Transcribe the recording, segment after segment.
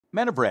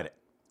Men of Reddit.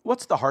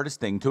 What's the hardest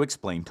thing to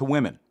explain to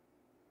women?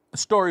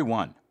 Story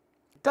 1.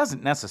 It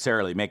doesn't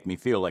necessarily make me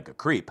feel like a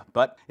creep,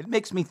 but it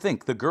makes me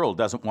think the girl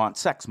doesn't want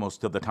sex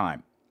most of the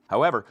time.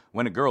 However,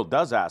 when a girl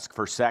does ask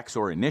for sex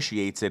or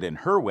initiates it in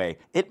her way,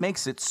 it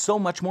makes it so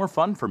much more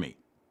fun for me.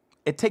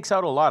 It takes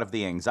out a lot of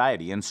the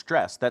anxiety and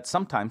stress that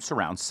sometimes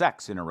surrounds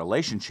sex in a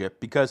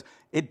relationship because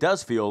it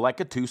does feel like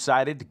a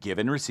two-sided give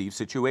and receive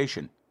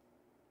situation.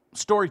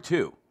 Story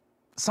 2.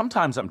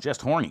 Sometimes I'm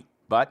just horny.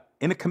 But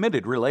in a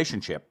committed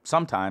relationship,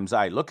 sometimes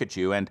I look at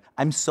you and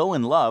I'm so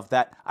in love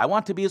that I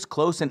want to be as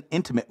close and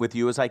intimate with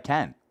you as I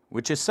can,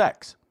 which is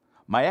sex.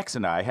 My ex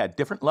and I had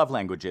different love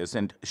languages,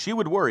 and she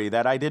would worry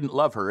that I didn't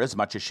love her as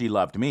much as she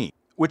loved me,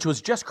 which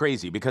was just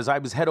crazy because I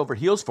was head over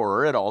heels for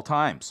her at all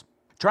times.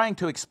 Trying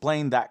to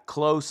explain that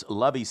close,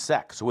 lovey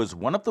sex was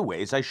one of the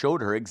ways I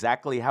showed her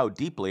exactly how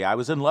deeply I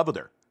was in love with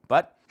her,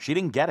 but she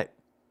didn't get it.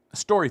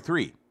 Story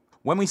 3.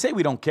 When we say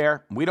we don't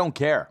care, we don't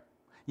care.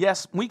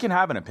 Yes, we can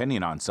have an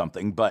opinion on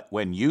something, but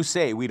when you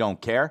say we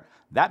don't care,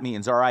 that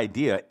means our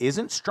idea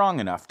isn't strong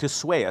enough to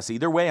sway us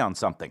either way on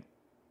something.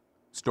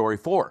 Story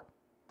 4.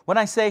 When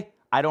I say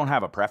I don't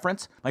have a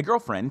preference, my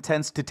girlfriend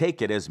tends to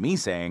take it as me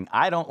saying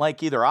I don't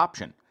like either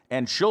option,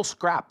 and she'll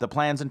scrap the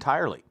plans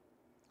entirely.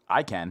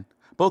 I can.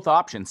 Both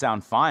options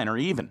sound fine or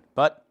even,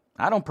 but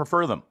I don't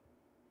prefer them.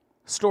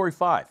 Story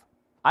 5.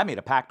 I made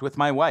a pact with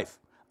my wife.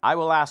 I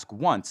will ask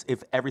once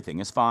if everything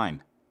is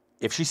fine.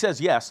 If she says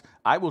yes,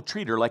 I will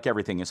treat her like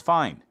everything is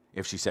fine.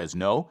 If she says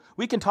no,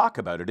 we can talk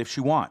about it if she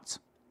wants.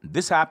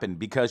 This happened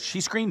because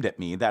she screamed at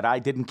me that I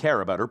didn't care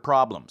about her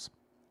problems.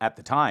 At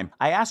the time,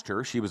 I asked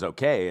her if she was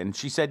okay, and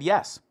she said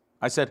yes.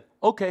 I said,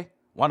 okay,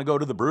 want to go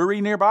to the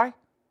brewery nearby?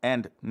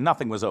 And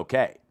nothing was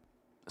okay.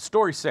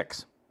 Story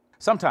 6.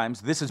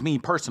 Sometimes this is me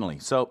personally,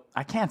 so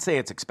I can't say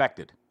it's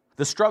expected.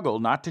 The struggle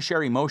not to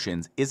share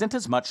emotions isn't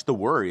as much the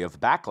worry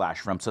of backlash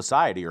from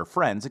society or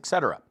friends,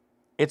 etc.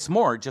 It's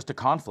more just a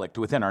conflict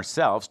within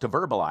ourselves to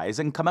verbalize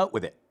and come out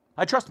with it.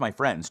 I trust my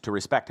friends to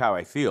respect how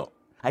I feel.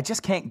 I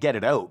just can't get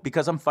it out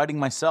because I'm fighting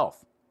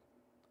myself.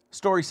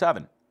 Story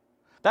 7.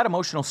 That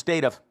emotional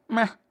state of,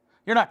 meh,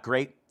 you're not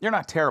great, you're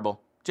not terrible,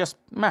 just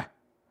meh.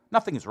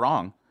 Nothing is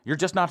wrong, you're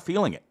just not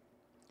feeling it.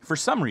 For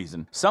some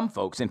reason, some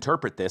folks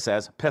interpret this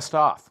as pissed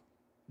off.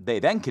 They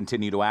then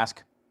continue to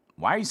ask,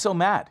 why are you so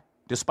mad,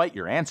 despite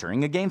your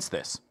answering against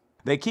this?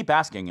 They keep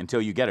asking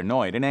until you get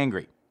annoyed and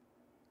angry.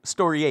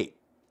 Story 8.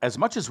 As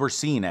much as we're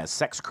seen as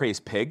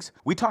sex-crazed pigs,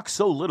 we talk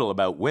so little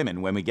about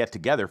women when we get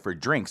together for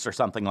drinks or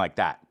something like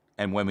that.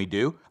 And when we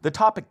do, the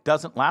topic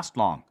doesn't last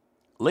long.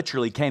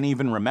 Literally can't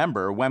even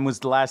remember when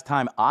was the last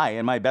time I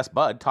and my best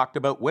bud talked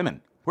about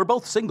women. We're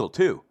both single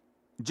too.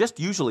 Just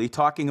usually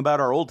talking about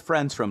our old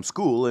friends from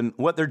school and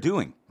what they're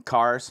doing.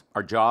 Cars,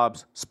 our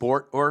jobs,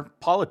 sport, or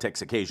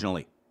politics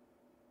occasionally.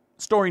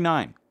 Story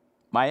 9.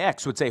 My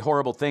ex would say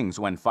horrible things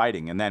when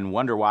fighting and then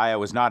wonder why I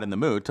was not in the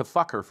mood to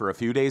fuck her for a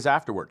few days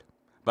afterward.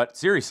 But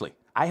seriously,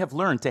 I have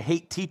learned to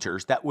hate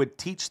teachers that would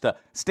teach the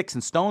sticks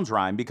and stones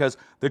rhyme because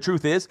the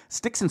truth is,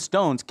 sticks and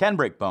stones can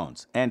break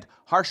bones, and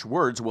harsh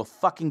words will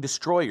fucking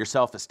destroy your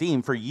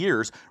self-esteem for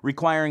years,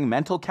 requiring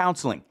mental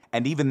counseling,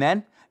 and even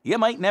then, you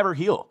might never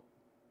heal.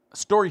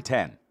 Story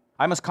 10.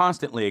 I must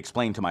constantly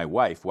explain to my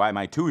wife why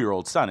my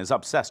 2-year-old son is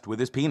obsessed with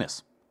his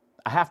penis.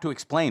 I have to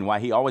explain why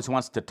he always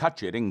wants to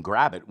touch it and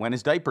grab it when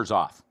his diaper's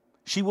off.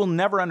 She will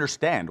never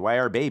understand why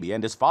our baby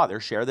and his father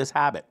share this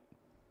habit.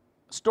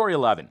 Story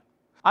 11.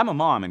 I'm a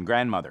mom and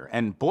grandmother,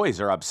 and boys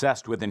are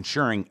obsessed with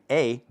ensuring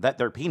A, that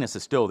their penis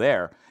is still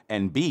there,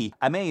 and B,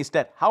 amazed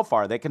at how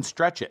far they can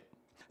stretch it.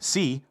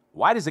 C,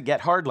 why does it get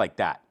hard like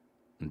that?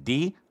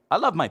 D, I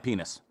love my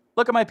penis.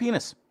 Look at my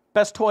penis.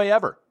 Best toy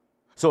ever.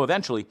 So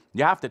eventually,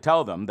 you have to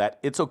tell them that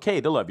it's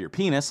okay to love your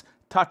penis,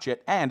 touch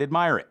it, and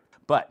admire it,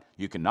 but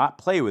you cannot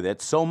play with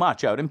it so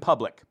much out in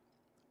public.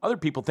 Other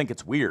people think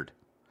it's weird,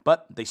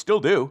 but they still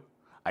do.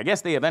 I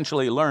guess they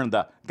eventually learned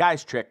the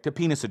guy's trick to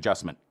penis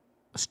adjustment.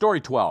 Story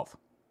 12.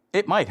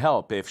 It might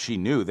help if she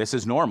knew this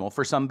is normal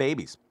for some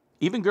babies.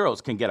 Even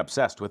girls can get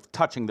obsessed with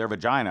touching their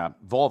vagina,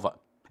 vulva.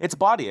 It's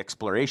body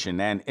exploration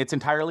and it's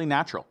entirely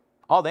natural.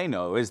 All they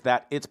know is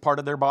that it's part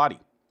of their body.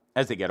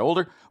 As they get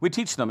older, we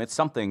teach them it's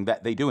something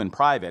that they do in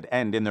private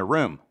and in their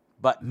room.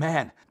 But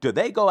man, do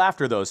they go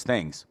after those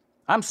things.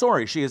 I'm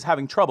sorry she is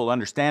having trouble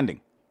understanding.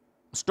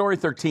 Story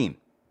 13.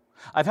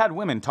 I've had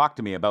women talk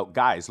to me about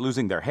guys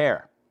losing their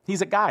hair.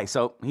 He's a guy,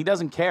 so he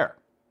doesn't care.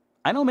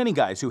 I know many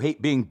guys who hate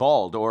being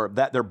bald or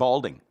that they're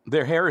balding.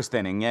 Their hair is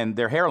thinning and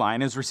their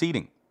hairline is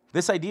receding.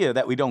 This idea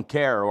that we don't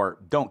care or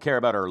don't care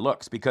about our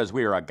looks because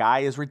we are a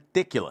guy is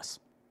ridiculous.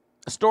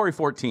 Story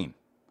 14.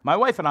 My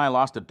wife and I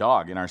lost a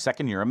dog in our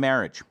second year of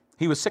marriage.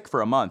 He was sick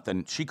for a month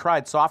and she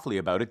cried softly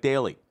about it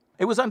daily.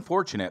 It was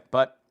unfortunate,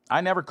 but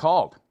I never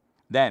called.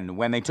 Then,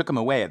 when they took him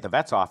away at the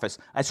vet's office,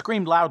 I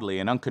screamed loudly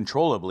and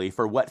uncontrollably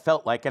for what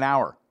felt like an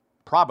hour.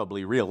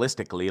 Probably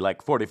realistically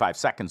like 45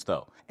 seconds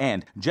though,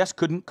 and just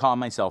couldn't calm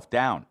myself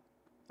down.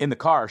 In the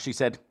car, she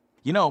said,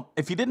 you know,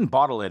 if you didn't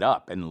bottle it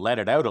up and let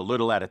it out a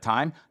little at a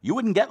time, you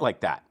wouldn't get like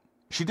that.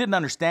 She didn't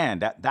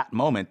understand at that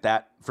moment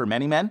that, for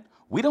many men,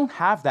 We don't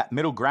have that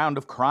middle ground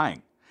of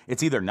crying.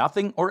 It's either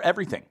nothing or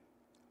everything.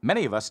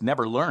 Many of us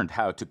never learned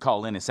how to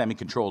call in a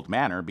semi-controlled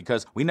manner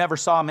because we never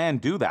saw a man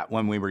do that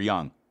when we were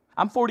young.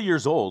 I'm 40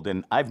 years old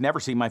and I've never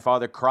seen my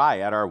father cry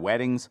at our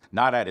weddings,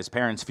 not at his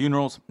parents'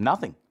 funerals,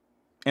 nothing.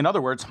 In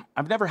other words,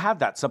 I've never had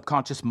that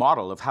subconscious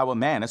model of how a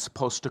man is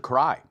supposed to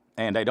cry,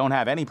 and I don't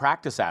have any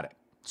practice at it.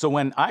 So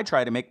when I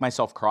try to make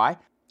myself cry,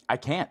 I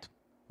can't.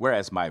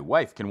 Whereas my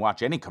wife can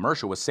watch any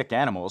commercial with sick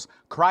animals,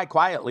 cry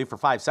quietly for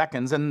 5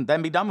 seconds, and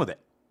then be done with it.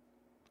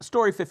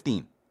 Story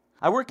 15.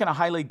 I work in a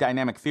highly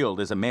dynamic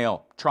field as a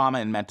male trauma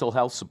and mental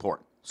health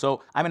support.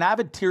 So I'm an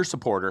avid tear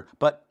supporter,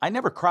 but I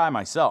never cry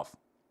myself.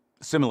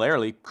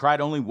 Similarly, cried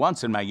only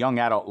once in my young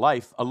adult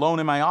life, alone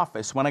in my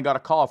office when I got a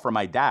call from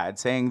my dad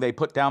saying they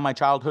put down my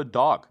childhood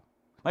dog.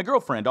 My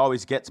girlfriend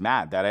always gets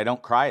mad that I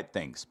don't cry at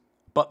things.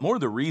 But more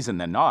the reason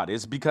than not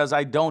is because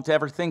I don't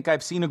ever think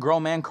I've seen a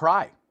grown man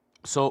cry.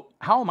 So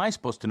how am I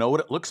supposed to know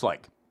what it looks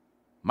like?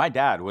 My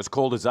dad was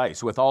cold as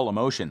ice with all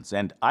emotions,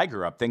 and I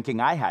grew up thinking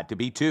I had to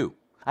be too.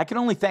 I can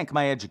only thank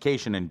my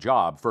education and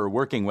job for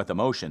working with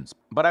emotions,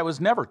 but I was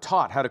never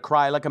taught how to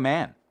cry like a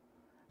man.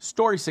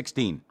 Story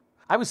 16.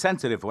 I was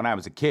sensitive when I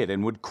was a kid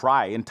and would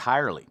cry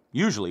entirely,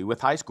 usually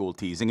with high school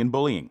teasing and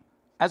bullying.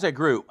 As I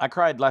grew, I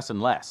cried less and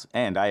less,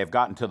 and I have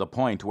gotten to the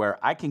point where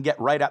I can get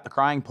right at the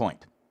crying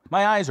point.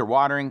 My eyes are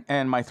watering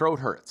and my throat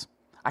hurts.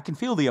 I can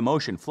feel the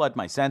emotion flood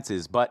my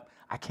senses, but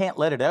I can't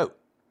let it out.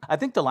 I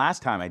think the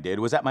last time I did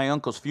was at my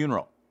uncle's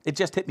funeral. It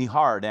just hit me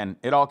hard and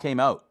it all came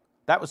out.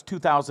 That was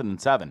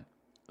 2007.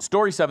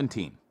 Story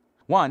 17.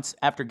 Once,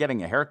 after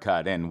getting a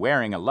haircut and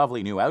wearing a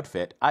lovely new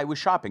outfit, I was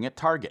shopping at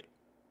Target.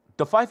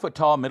 The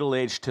 5-foot-tall,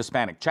 middle-aged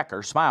Hispanic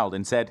checker smiled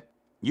and said,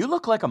 "You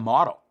look like a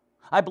model."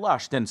 I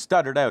blushed and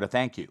stuttered out a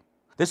thank you.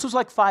 This was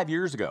like 5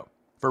 years ago.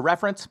 For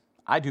reference,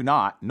 I do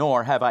not,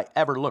 nor have I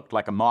ever looked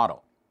like a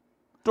model.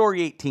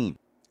 Story 18.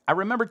 I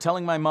remember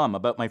telling my mom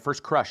about my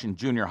first crush in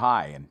junior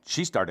high, and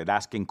she started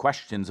asking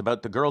questions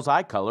about the girl's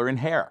eye color and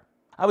hair.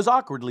 I was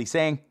awkwardly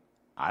saying,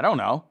 "I don't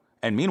know."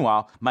 And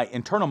meanwhile, my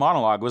internal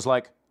monologue was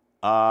like,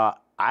 I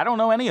don't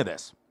know any of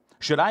this.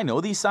 Should I know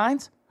these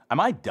signs? Am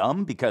I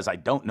dumb because I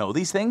don't know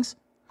these things?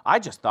 I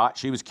just thought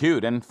she was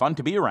cute and fun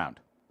to be around.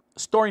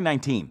 Story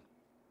 19.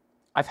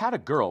 I've had a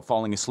girl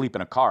falling asleep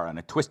in a car on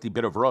a twisty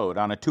bit of road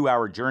on a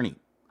 2-hour journey.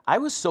 I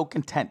was so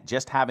content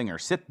just having her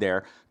sit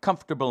there,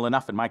 comfortable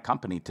enough in my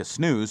company to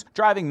snooze,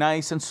 driving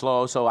nice and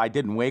slow so I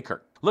didn't wake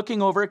her,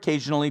 looking over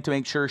occasionally to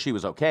make sure she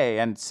was okay,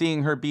 and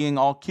seeing her being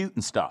all cute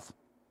and stuff.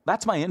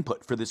 That's my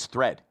input for this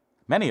thread.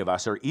 Many of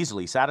us are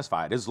easily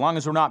satisfied as long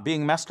as we're not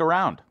being messed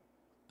around.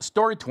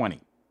 Story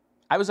 20.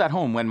 I was at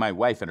home when my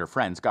wife and her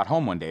friends got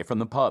home one day from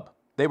the pub.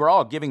 They were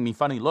all giving me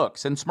funny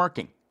looks and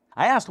smirking.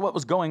 I asked what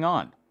was going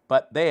on,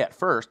 but they at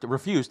first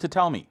refused to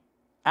tell me.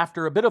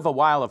 After a bit of a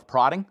while of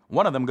prodding,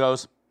 one of them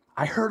goes,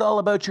 "I heard all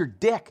about your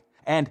dick,"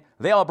 and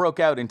they all broke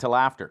out into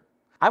laughter.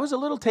 I was a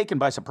little taken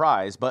by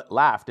surprise, but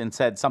laughed and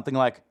said something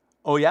like,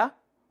 "Oh yeah?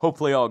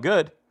 Hopefully all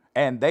good."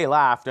 And they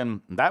laughed,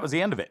 and that was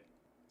the end of it.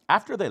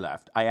 After they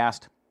left, I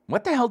asked,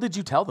 "What the hell did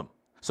you tell them?"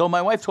 So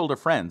my wife told her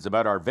friends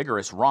about our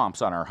vigorous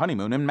romps on our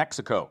honeymoon in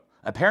Mexico,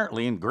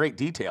 apparently in great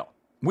detail.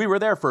 We were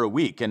there for a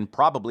week and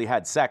probably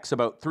had sex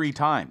about 3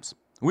 times.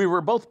 We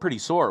were both pretty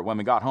sore when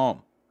we got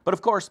home. But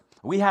of course,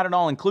 we had an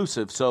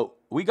all-inclusive, so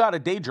we got a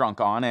day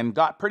drunk on and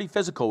got pretty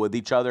physical with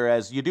each other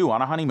as you do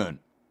on a honeymoon.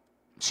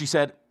 She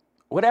said,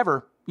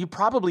 "Whatever, you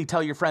probably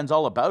tell your friends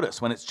all about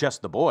us when it's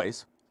just the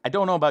boys. I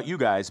don't know about you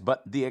guys,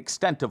 but the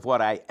extent of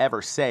what I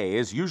ever say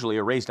is usually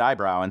a raised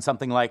eyebrow and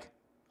something like,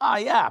 'Ah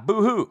yeah,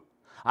 boo-hoo.'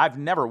 I've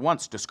never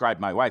once described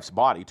my wife's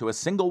body to a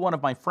single one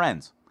of my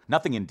friends.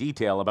 Nothing in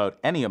detail about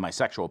any of my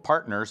sexual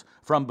partners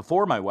from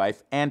before my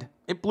wife, and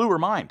it blew her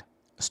mind."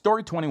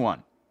 Story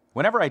 21.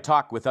 Whenever I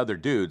talk with other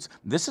dudes,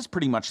 this is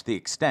pretty much the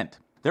extent.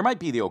 There might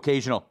be the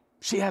occasional,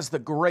 "She has the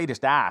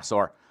greatest ass,"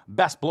 or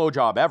 "best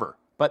blowjob ever,"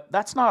 but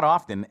that's not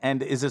often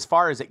and is as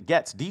far as it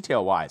gets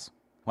detail-wise.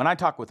 When I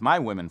talk with my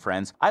women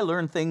friends, I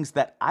learn things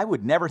that I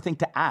would never think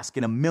to ask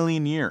in a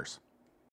million years.